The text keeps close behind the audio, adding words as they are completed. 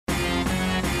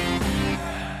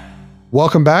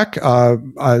Welcome back.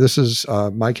 This is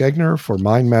Mike Egner for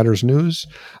Mind Matters News.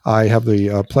 I have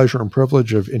the pleasure and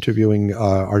privilege of interviewing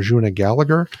Arjuna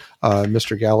Gallagher.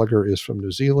 Mr. Gallagher is from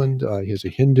New Zealand. He is a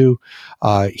Hindu.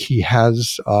 He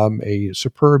has a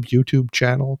superb YouTube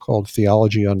channel called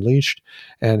Theology Unleashed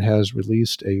and has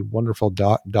released a wonderful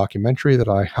documentary that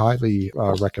I highly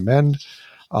recommend.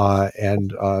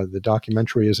 The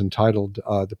documentary is entitled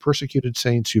The Persecuted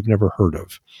Saints You've Never Heard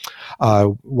of.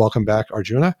 Welcome back,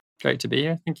 Arjuna. Great to be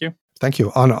here. Thank you. Thank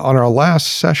you. On our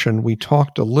last session, we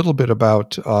talked a little bit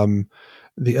about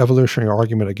the evolutionary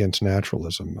argument against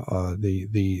naturalism.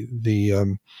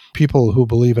 The people who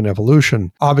believe in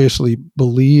evolution obviously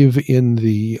believe in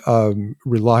the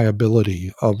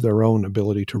reliability of their own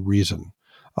ability to reason.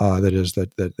 That is,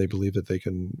 that they believe that they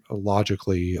can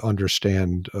logically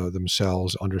understand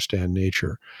themselves, understand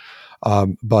nature.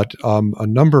 But a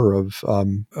number of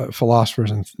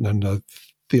philosophers and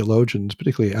theologians,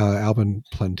 particularly Alvin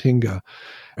Plantinga,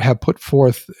 have put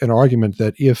forth an argument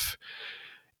that if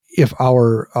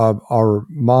our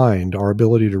mind, our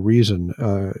ability to reason,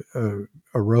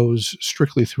 arose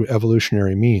strictly through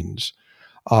evolutionary means,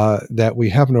 that we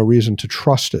have no reason to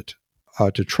trust it,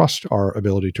 to trust our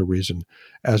ability to reason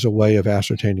as a way of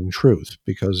ascertaining truth,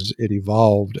 because it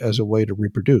evolved as a way to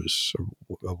reproduce,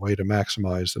 a way to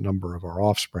maximize the number of our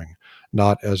offspring,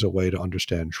 not as a way to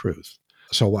understand truth.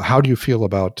 So how do you feel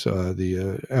about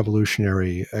the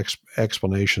evolutionary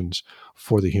explanations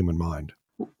for the human mind?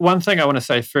 One thing I want to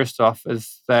say first off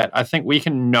is that I think we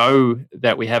can know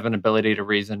that we have an ability to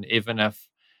reason even if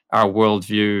our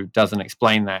worldview doesn't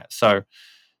explain that. So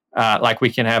like we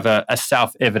can have a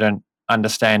self-evident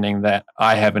understanding that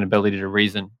I have an ability to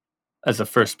reason as a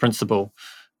first principle,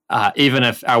 even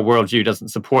if our worldview doesn't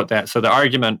support that. So the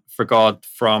argument for God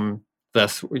from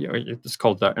this, it's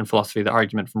called in philosophy, the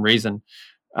argument from reason,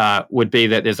 would be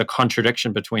that there's a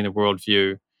contradiction between the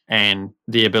worldview and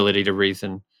the ability to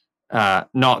reason,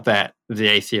 not that the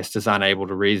atheist is unable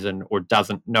to reason or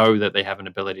doesn't know that they have an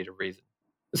ability to reason.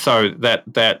 So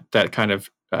that kind of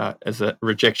is a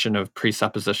rejection of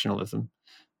presuppositionalism.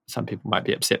 Some people might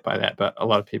be upset by that, but a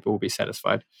lot of people will be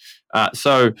satisfied.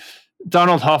 So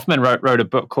Donald Hoffman wrote a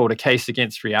book called A Case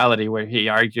Against Reality, where he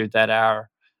argued that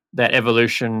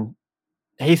evolution.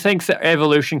 He thinks that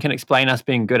evolution can explain us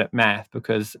being good at math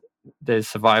because there's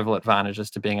survival advantages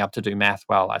to being able to do math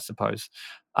well, I suppose.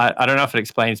 I don't know if it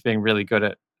explains being really good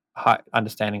at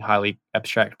understanding highly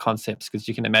abstract concepts, because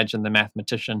you can imagine the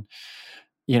mathematician,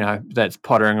 that's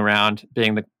pottering around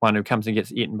being the one who comes and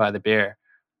gets eaten by the bear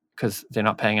because they're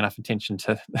not paying enough attention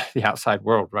to the outside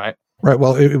world, right? Right.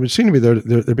 Well, it would seem to me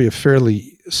there'd be a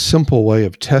fairly simple way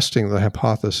of testing the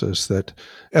hypothesis that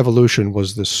evolution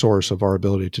was the source of our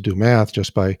ability to do math,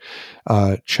 just by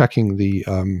checking the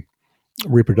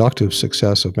reproductive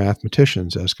success of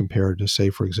mathematicians as compared to,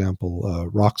 say, for example,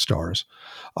 rock stars.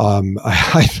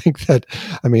 I think that,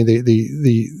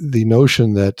 the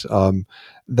notion that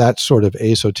that sort of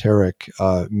esoteric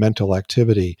mental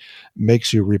activity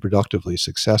makes you reproductively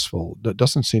successful, that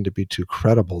doesn't seem to be too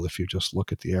credible if you just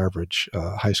look at the average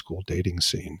high school dating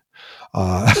scene.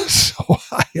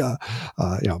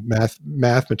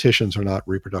 Mathematicians are not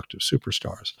reproductive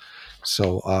superstars.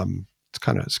 So it's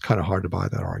kind of hard to buy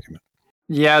that argument.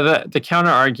 Yeah, the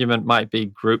counter argument might be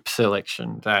group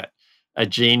selection, that a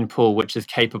gene pool which is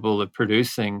capable of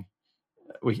producing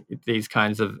these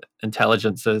kinds of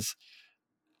intelligences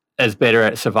is better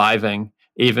at surviving,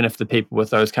 even if the people with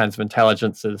those kinds of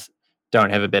intelligences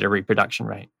don't have a better reproduction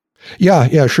rate.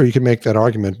 Yeah, sure. You can make that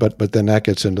argument, but then that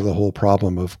gets into the whole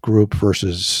problem of group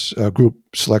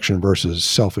selection versus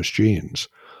selfish genes.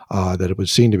 That it would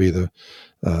seem to be that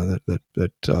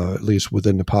at least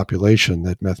within the population,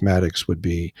 that mathematics would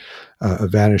be a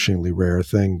vanishingly rare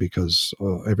thing, because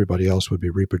everybody else would be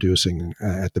reproducing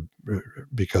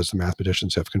because the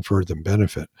mathematicians have conferred them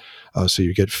benefit. So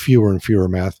you get fewer and fewer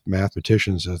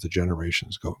mathematicians as the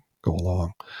generations go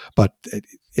along. But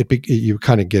you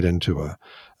kind of get into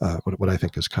what I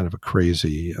think is kind of a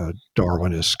crazy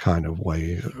Darwinist kind of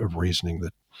way of reasoning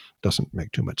that doesn't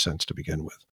make too much sense to begin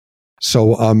with.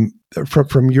 So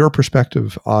from your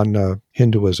perspective on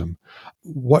Hinduism,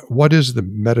 what is the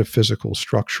metaphysical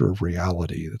structure of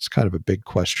reality? That's kind of a big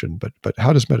question, but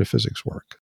how does metaphysics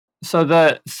work? So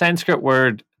the Sanskrit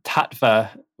word tattva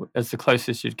is the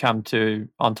closest you'd come to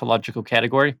ontological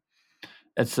category.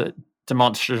 It's a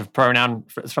demonstrative pronoun.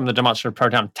 It's from the demonstrative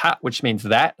pronoun tat, which means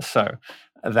that. So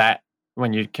that,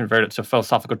 when you convert it to a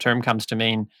philosophical term, comes to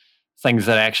mean things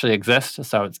that actually exist.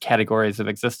 So it's categories of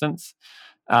existence.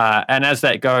 And as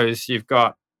that goes, you've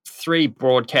got three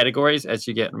broad categories, as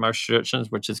you get in most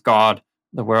traditions, which is God,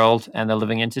 the world, and the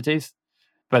living entities.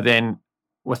 But then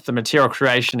with the material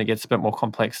creation, it gets a bit more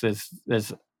complex.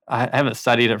 There's I haven't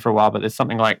studied it for a while, but there's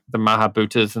something like the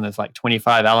Mahabhutas, and there's like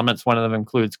 25 elements. One of them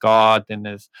includes God. Then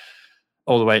there's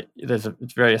all the way, there's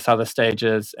various other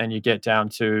stages, and you get down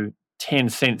to 10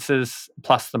 senses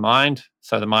plus the mind.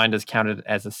 So the mind is counted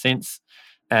as a sense.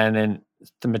 And then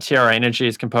the material energy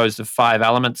is composed of 5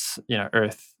 elements,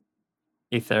 earth,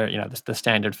 ether, the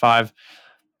standard 5.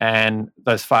 And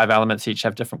those 5 elements each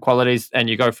have different qualities. And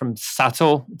you go from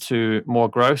subtle to more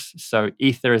gross. So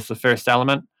ether is the first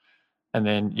element. And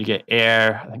then you get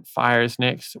air, I think fire is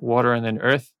next, water, and then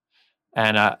earth.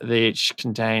 And they each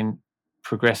contain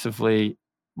progressively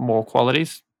more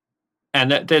qualities.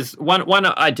 And there's one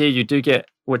idea you do get,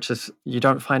 which is you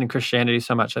don't find in Christianity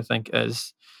so much, I think,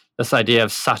 is this idea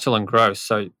of subtle and gross.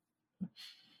 So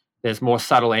there's more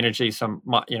subtle energy.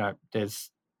 There's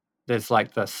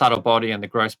like the subtle body and the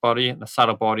gross body. And the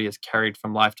subtle body is carried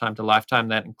from lifetime to lifetime.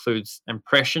 That includes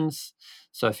impressions.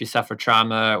 So if you suffer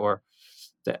trauma or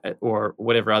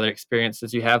whatever other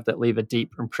experiences you have that leave a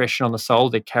deep impression on the soul,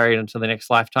 they're carried into the next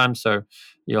lifetime. So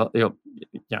you'll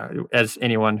as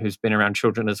anyone who's been around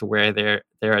children is aware,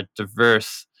 they're a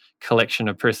diverse collection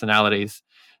of personalities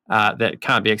that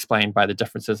can't be explained by the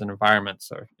differences in environment.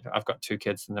 So I've got 2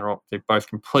 kids, and they're both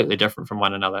completely different from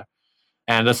one another,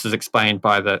 and this is explained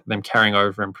by them carrying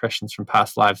over impressions from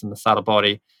past lives in the subtle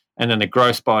body, and then the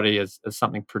gross body is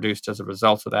something produced as a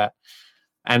result of that.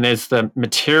 And there's the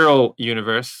material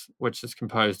universe, which is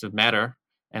composed of matter.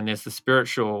 And there's the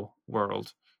spiritual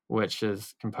world, which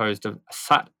is composed of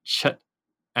Sat, Chit,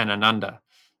 and Ananda,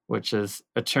 which is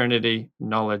eternity,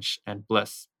 knowledge, and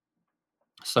bliss.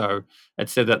 So it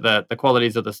said that the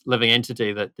qualities of this living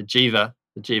entity, that the Jiva,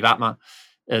 the Jivatma,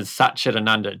 is Sat, Chit,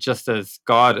 Ananda, just as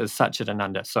God is Sat, Chit,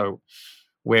 Ananda. So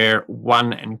we're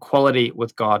one in quality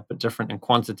with God, but different in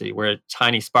quantity. We're a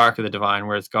tiny spark of the divine,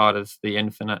 whereas God is the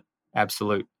infinite,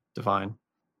 absolute divine.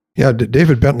 Yeah,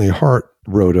 David Bentley Hart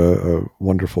wrote a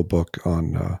wonderful book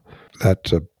on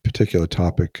that particular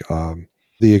topic,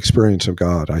 the experience of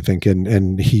God, I think,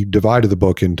 and he divided the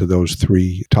book into those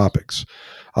 3 topics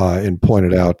and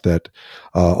pointed out that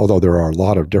although there are a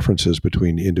lot of differences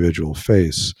between individual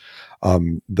faiths,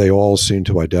 they all seem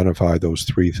to identify those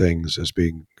 3 things as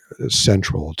being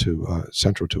central to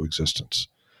existence.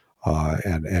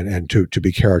 And to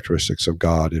be characteristics of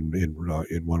God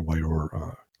in one way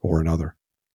or another.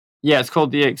 Yeah, it's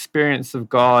called The Experience of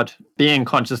God, Being,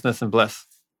 Consciousness, and Bliss.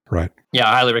 Right. Yeah,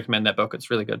 I highly recommend that book.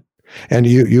 It's really good. And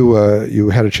you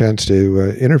had a chance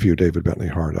to interview David Bentley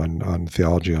Hart on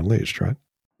Theology Unleashed, right?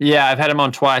 Yeah, I've had him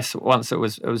on twice. Once it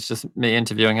was just me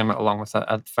interviewing him along with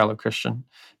a fellow Christian,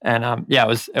 and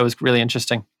it was really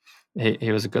interesting.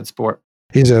 He was a good sport.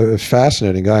 He's a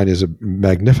fascinating guy, and he's a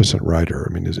magnificent writer.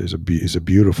 I mean, he's a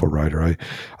beautiful writer.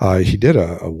 He did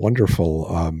a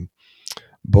wonderful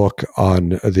book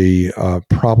on the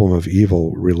problem of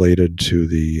evil related to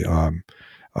the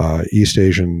East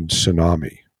Asian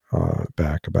tsunami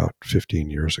back about 15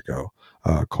 years ago,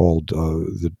 called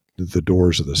The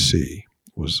Doors of the Sea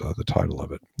was the title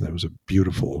of it. It was a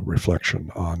beautiful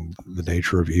reflection on the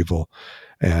nature of evil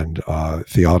and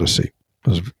theodicy. It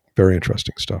was very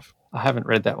interesting stuff. I haven't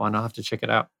read that one. I'll have to check it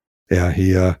out. Yeah,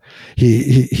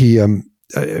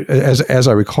 as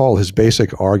I recall, his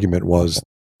basic argument was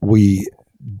we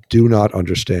do not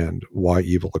understand why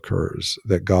evil occurs,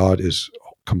 that God is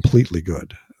completely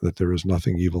good, that there is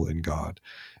nothing evil in God.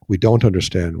 We don't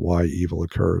understand why evil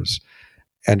occurs,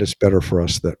 and it's better for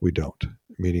us that we don't,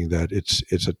 meaning that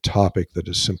it's a topic that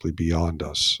is simply beyond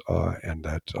us, and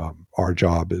that our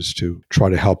job is to try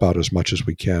to help out as much as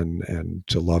we can and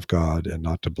to love God and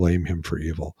not to blame him for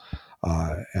evil.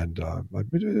 I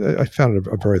found it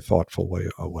a very thoughtful way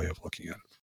of looking at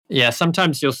it. Yeah,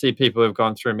 sometimes you'll see people who've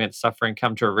gone through immense suffering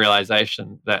come to a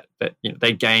realization that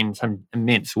they gain some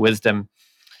immense wisdom,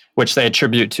 which they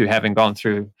attribute to having gone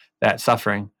through that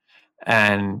suffering,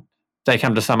 and they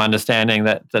come to some understanding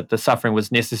that the suffering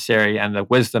was necessary, and the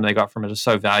wisdom they got from it is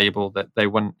so valuable that they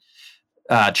wouldn't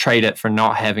trade it for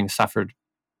not having suffered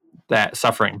that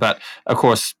suffering. But of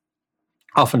course,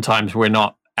 oftentimes we're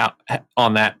not out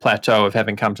on that plateau of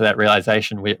having come to that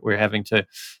realization. We're having to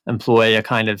employ a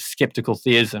kind of skeptical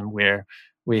theism where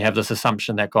we have this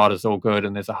assumption that God is all good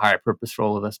and there's a higher purpose for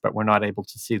all of this, but we're not able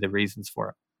to see the reasons for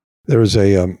it. There is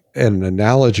an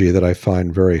analogy that I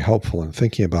find very helpful in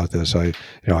thinking about this. I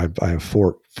have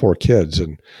four kids,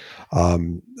 and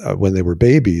when they were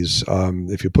babies,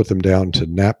 if you put them down to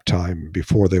nap time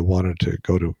before they wanted to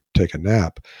go to take a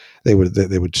nap, they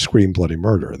would scream bloody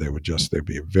murder. They'd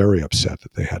be very upset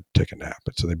that they had to take a nap,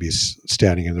 and so they'd be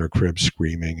standing in their cribs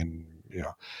screaming, and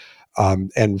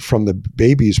And from the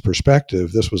baby's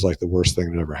perspective, this was like the worst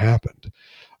thing that ever happened.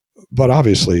 But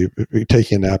obviously,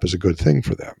 taking a nap is a good thing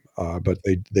for them. But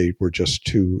they were just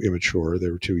too immature. They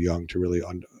were too young to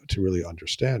really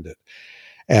understand it.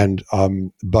 And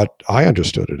but I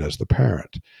understood it as the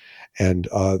parent. And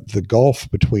the gulf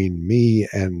between me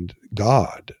and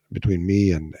God, between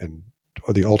me and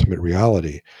the ultimate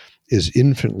reality, is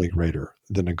infinitely greater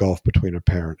than a gulf between a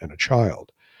parent and a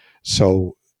child.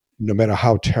 So no matter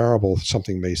how terrible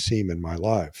something may seem in my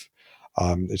life,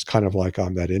 it's kind of like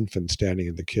I'm that infant standing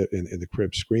in the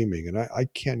crib screaming, and I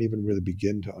can't even really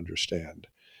begin to understand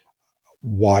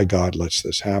why God lets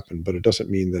this happen. But it doesn't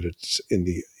mean that it's in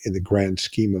the grand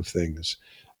scheme of things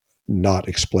not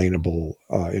explainable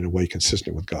in a way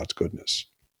consistent with God's goodness.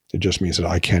 It just means that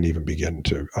I can't even begin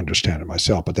to understand it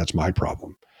myself, but that's my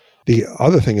problem. The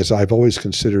other thing is I've always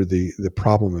considered the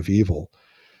problem of evil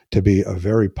to be a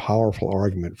very powerful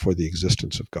argument for the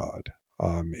existence of God.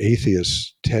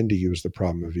 Atheists tend to use the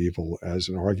problem of evil as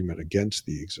an argument against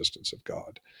the existence of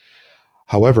God.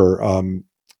 However,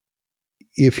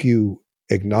 if you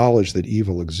acknowledge that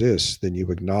evil exists, then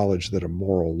you acknowledge that a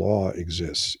moral law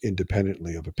exists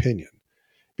independently of opinion.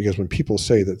 Because when people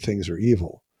say that things are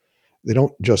evil, they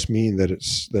don't just mean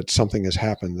that something has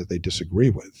happened that they disagree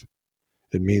with.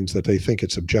 It means that they think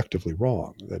it's objectively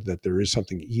wrong, that there is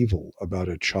something evil about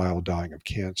a child dying of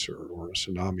cancer or a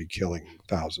tsunami killing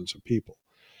thousands of people.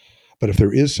 But if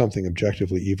there is something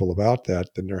objectively evil about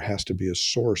that, then there has to be a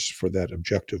source for that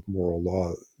objective moral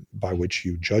law by which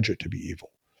you judge it to be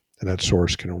evil. And that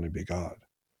source can only be God.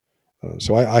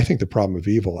 So I think the problem of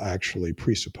evil actually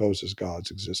presupposes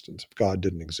God's existence. If God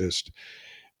didn't exist,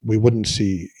 we wouldn't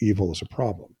see evil as a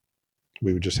problem.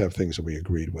 We would just have things that we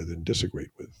agreed with and disagreed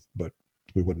with, but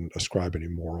we wouldn't ascribe any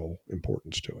moral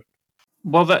importance to it.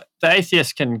 Well, the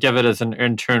atheist can give it as an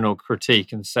internal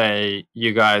critique and say,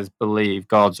 you guys believe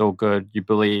God's all good. You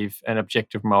believe in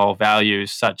objective moral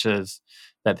values such as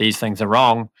that these things are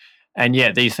wrong. And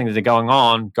yet these things are going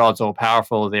on. God's all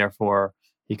powerful. Therefore,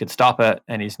 he could stop it,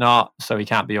 and he's not. So he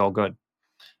can't be all good.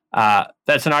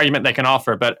 That's an argument they can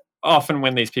offer. But often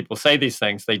when these people say these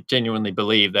things, they genuinely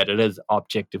believe that it is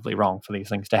objectively wrong for these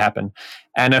things to happen.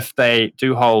 And if they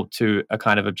do hold to a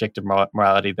kind of objective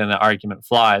morality, then the argument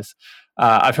flies.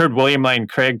 I've heard William Lane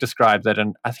Craig describe that,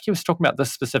 and I think he was talking about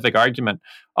this specific argument.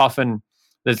 Often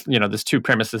there's two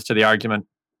premises to the argument,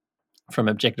 from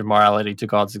objective morality to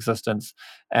God's existence.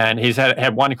 And he's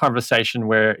had one conversation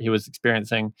where he was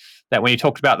experiencing that when he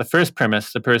talked about the first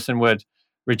premise, the person would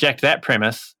reject that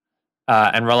premise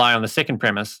and rely on the second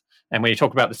premise. And when you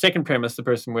talk about the second premise, the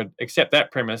person would accept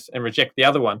that premise and reject the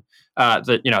other one.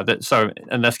 So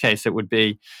in this case, it would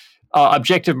be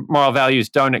objective moral values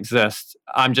don't exist.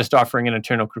 I'm just offering an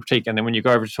internal critique. And then when you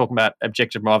go over to talking about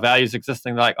objective moral values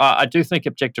existing, they're like, I do think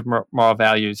objective moral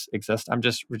values exist. I'm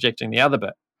just rejecting the other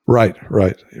bit. Right.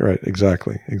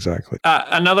 Exactly.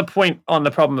 Another point on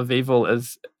the problem of evil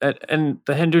is in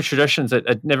the Hindu traditions,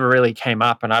 it never really came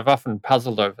up, and I've often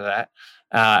puzzled over that.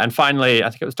 And finally, I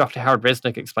think it was Dr. Howard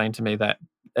Resnick explained to me that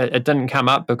it didn't come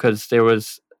up because there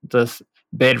was this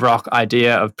bedrock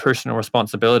idea of personal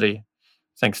responsibility,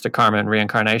 thanks to karma and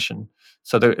reincarnation.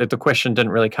 So the question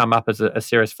didn't really come up as a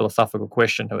serious philosophical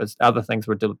question. It was other things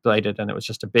were debated, and it was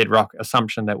just a bedrock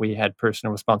assumption that we had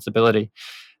personal responsibility.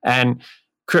 And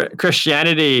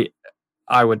Christianity,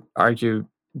 I would argue,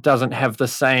 doesn't have the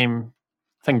same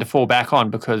thing to fall back on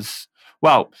because,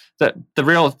 well, the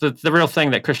real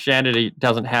thing that Christianity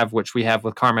doesn't have, which we have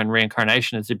with karma and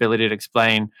reincarnation, is the ability to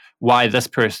explain why this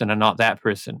person and not that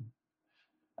person.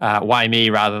 Why me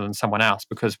rather than someone else?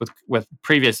 Because with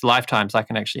previous lifetimes, I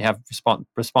can actually have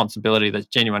responsibility that's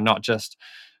genuine, not just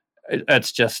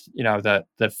it's just the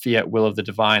fiat will of the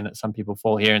divine that some people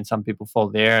fall here and some people fall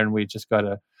there, and we just got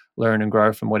to learn and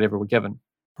grow from whatever we're given.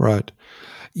 Right.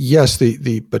 Yes.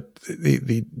 But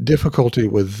the difficulty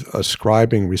with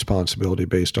ascribing responsibility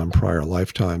based on prior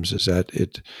lifetimes is that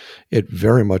it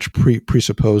very much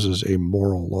presupposes a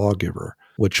moral lawgiver,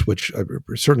 which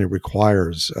certainly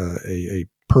requires a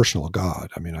personal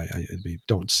God. I mean, I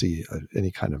don't see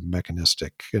any kind of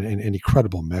mechanistic, in any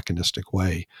credible mechanistic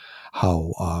way,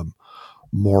 how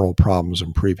moral problems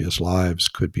in previous lives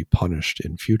could be punished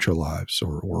in future lives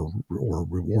or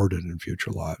rewarded in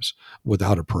future lives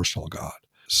without a personal God.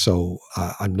 So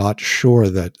I'm not sure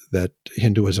that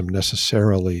Hinduism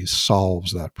necessarily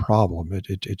solves that problem.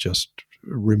 It just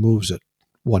removes it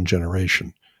one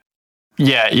generation.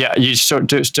 Yeah, you still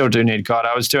do need God.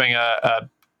 I was doing a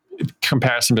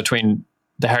comparison between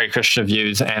the Hare Krishna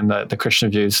views and the Christian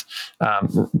views.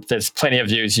 There's plenty of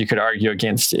views you could argue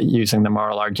against using the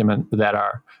moral argument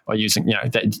or using,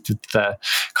 that the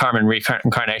karma and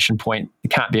reincarnation point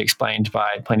can't be explained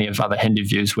by plenty of other Hindu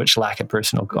views which lack a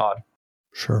personal God.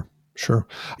 Sure.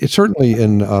 It's certainly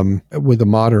with the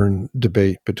modern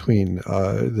debate between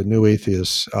the new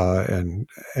atheists and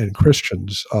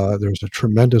Christians, there's a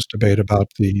tremendous debate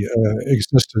about the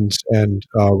existence and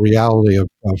reality of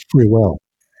free will.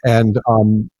 And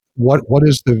what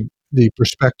is the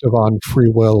perspective on free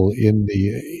will in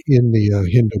the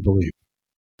Hindu belief?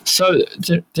 So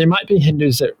there might be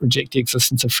Hindus that reject the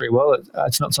existence of free will.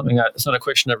 It's not something. It's not a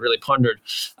question I've really pondered.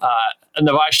 In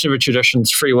the Vaishnava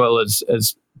traditions, free will is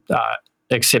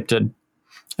accepted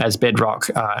as bedrock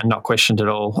and not questioned at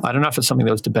all. I don't know if it's something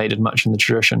that was debated much in the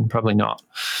tradition. Probably not.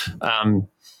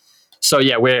 So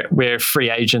yeah, we're free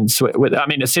agents.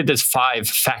 It said there's 5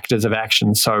 factors of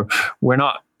action, so we're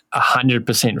not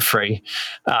 100% free.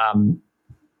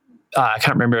 I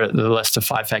can't remember the list of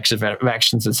 5 factors of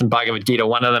actions. It's in Bhagavad Gita.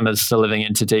 One of them is the living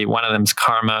entity. One of them is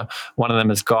karma. One of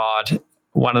them is God.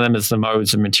 One of them is the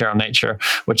modes of material nature,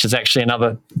 which is actually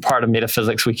another part of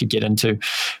metaphysics we could get into.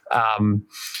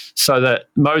 So the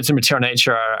modes of material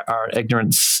nature are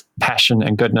ignorance, passion,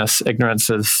 and goodness. Ignorance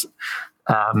is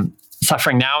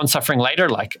suffering now and suffering later,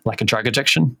 like a drug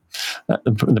addiction.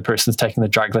 The person's taking the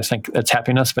drug, they think it's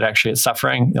happiness, but actually it's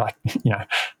suffering, like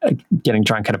getting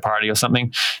drunk at a party or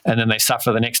something, and then they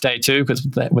suffer the next day too because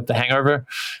with the hangover.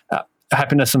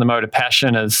 Happiness in the mode of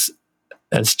passion is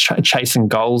chasing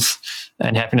goals,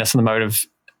 and happiness in the mode of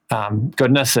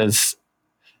goodness is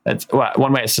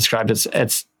one way it's described as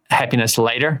it's happiness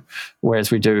later,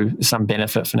 whereas we do some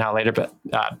benefit for now later, but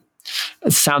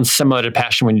it sounds similar to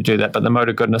passion when you do that, but the mode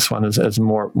of goodness one is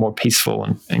more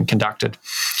peaceful and conducted.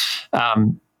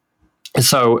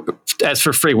 So as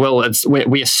for free will,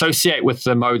 we associate with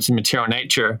the modes of material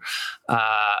nature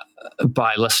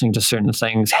by listening to certain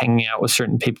things, hanging out with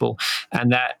certain people,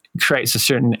 and that creates a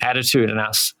certain attitude in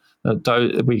us.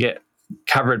 We get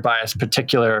covered by a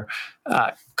particular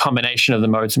combination of the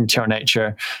modes of material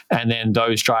nature, and then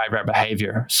those drive our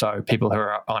behavior. So people who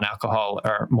are on alcohol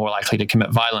are more likely to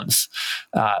commit violence.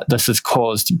 This is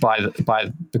caused by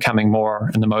becoming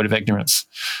more in the mode of ignorance.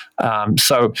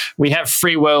 So we have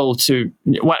free will to,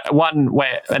 one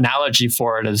way analogy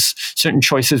for it is certain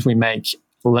choices we make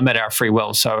limit our free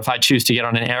will. So if I choose to get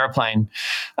on an airplane,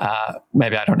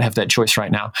 maybe I don't have that choice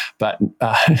right now, but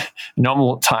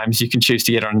normal times you can choose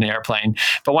to get on an airplane.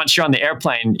 But once you're on the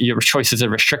airplane, your choices are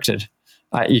restricted.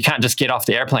 You can't just get off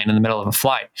the airplane in the middle of a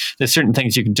flight. There's certain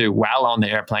things you can do while on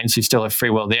the airplane, so you still have free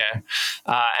will there.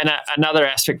 And another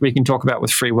aspect we can talk about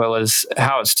with free will is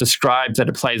how it's described that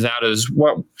it plays out as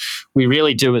what we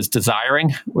really do is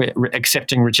desiring,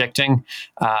 accepting, rejecting.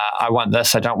 I want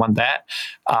this, I don't want that.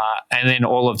 And then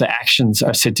all of the actions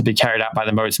are said to be carried out by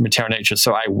the modes of material nature.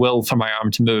 So I will for my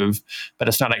arm to move, but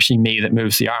it's not actually me that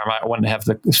moves the arm. I want to have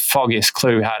the foggiest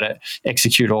clue how to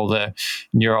execute all the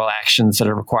neural actions that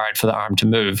are required for the arm to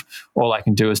move. All I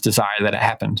can do is desire that it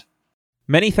happened.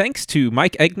 Many thanks to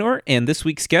Mike Egnor and this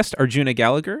week's guest, Arjuna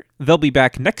Gallagher. They'll be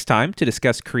back next time to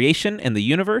discuss creation and the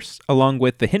universe, along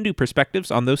with the Hindu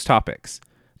perspectives on those topics.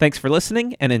 Thanks for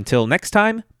listening, and until next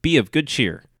time, be of good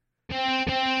cheer.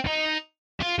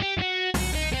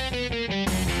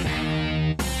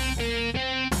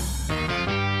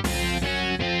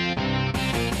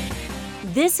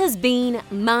 This has been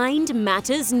Mind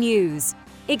Matters News.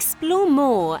 Explore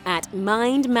more at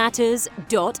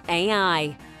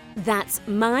mindmatters.ai. That's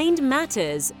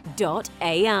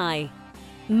mindmatters.ai.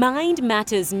 Mind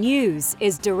Matters News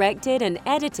is directed and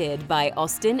edited by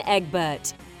Austin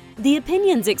Egbert. The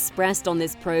opinions expressed on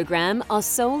this program are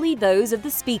solely those of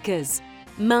the speakers.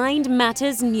 Mind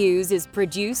Matters News is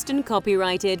produced and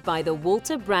copyrighted by the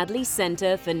Walter Bradley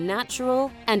Center for Natural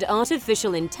and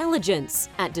Artificial Intelligence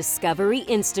at Discovery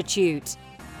Institute.